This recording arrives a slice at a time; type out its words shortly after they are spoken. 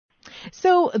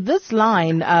So this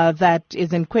line that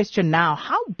is in question now,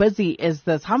 how busy is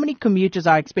this? How many commuters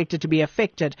are expected to be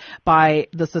affected by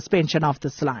the suspension of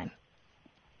this line?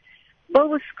 Well,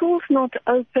 with schools not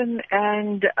open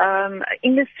and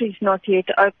industries not yet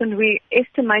open, we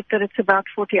estimate that it's about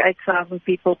 48,000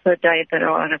 people per day that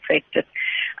are affected.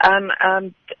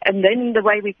 And then the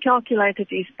way we calculate it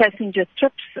is passenger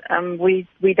trips.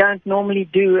 We don't normally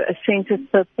do a census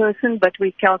per person, but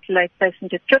we calculate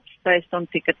passenger trips based on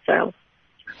ticket sales.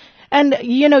 And,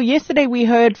 yesterday we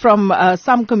heard from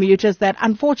some commuters that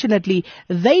unfortunately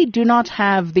they do not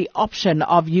have the option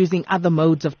of using other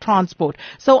modes of transport.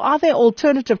 So are there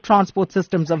alternative transport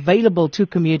systems available to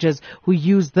commuters who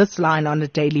use this line on a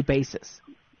daily basis?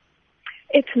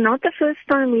 It's not the first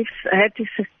time we've had to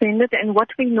suspend it, and what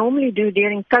we normally do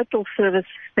during total service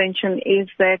suspension is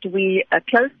that we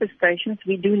close the stations.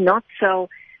 We do not sell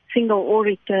single or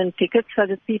return tickets so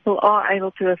that people are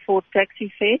able to afford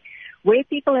taxi fare. Where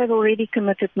people have already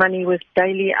committed money with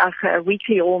daily,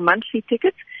 weekly or monthly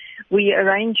tickets, we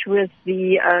arrange with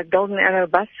the Golden Arrow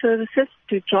bus services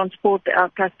to transport our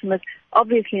customers.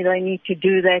 Obviously, they need to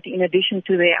do that in addition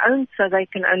to their own, so they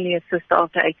can only assist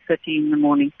after 8:30 in the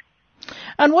morning.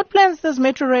 And what plans does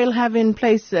Metrorail have in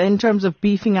place in terms of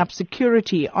beefing up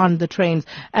security on the trains?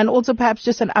 And also perhaps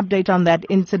just an update on that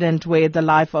incident where the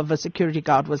life of a security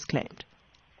guard was claimed.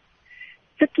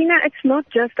 Sakina, it's not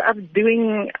just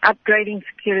upgrading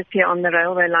security on the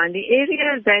railway line. The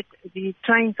area that the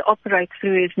trains operate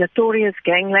through is notorious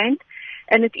gangland,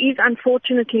 and it is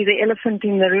unfortunately the elephant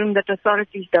in the room that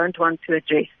authorities don't want to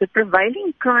address. The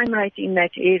prevailing crime rate in that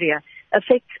area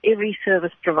affects every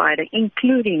service provider,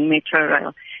 including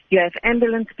Metrorail. You have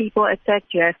ambulance people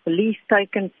attacked, you have police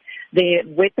taken, their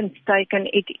weapons taken.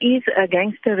 It is a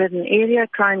gangster-ridden area.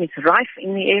 Crime is rife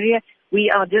in the area.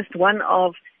 We are just one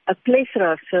of a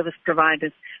plethora of service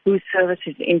providers whose service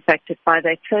is impacted by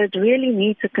that. So it really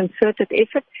needs a concerted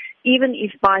effort. Even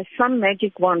if by some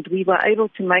magic wand we were able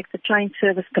to make the train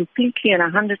service completely and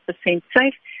 100%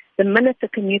 safe, the minute the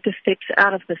commuter steps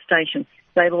out of the station,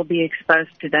 they will be exposed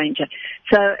to danger.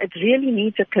 So it really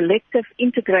needs a collective,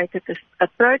 integrated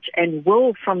approach and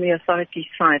will from the authorities'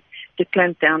 side to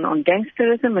clamp down on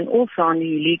gangsterism and also on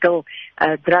the illegal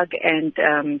drug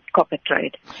and copper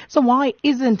trade. So why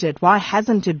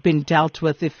hasn't it been dealt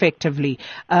with effectively?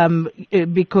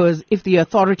 Because if the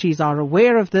authorities are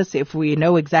aware of this, if we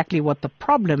know exactly what the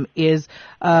problem is,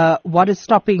 what is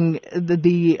stopping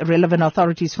the relevant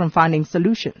authorities from finding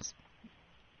solutions?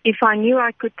 If I knew,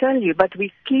 I could tell you, but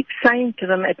we keep saying to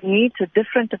them it needs a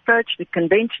different approach. The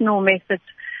conventional methods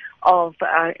of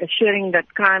assuring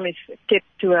that crime is kept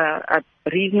to a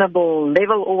reasonable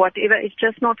level or whatever is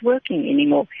just not working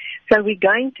anymore. So we're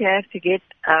going to have to get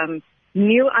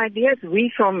new ideas.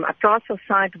 We from a parcel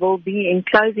side will be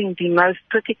enclosing the most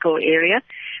critical area.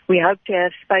 We hope to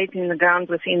have spades in the ground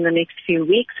within the next few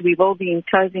weeks. We will be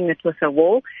enclosing it with a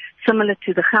wall, similar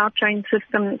to the Gautrain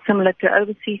system, similar to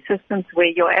overseas systems where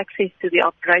your access to the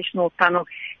operational tunnel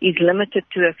is limited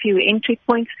to a few entry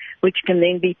points, which can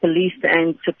then be policed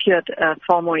and secured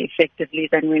far more effectively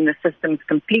than when the system is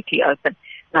completely open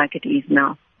like it is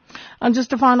now. And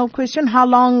just a final question, how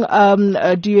long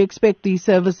do you expect these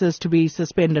services to be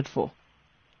suspended for?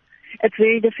 It's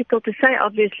very difficult to say.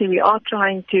 Obviously, we are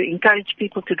trying to encourage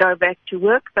people to go back to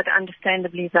work, but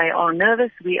understandably they are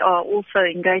nervous. We are also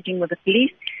engaging with the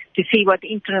police to see what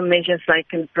interim measures they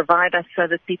can provide us so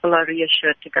that people are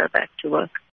reassured to go back to work.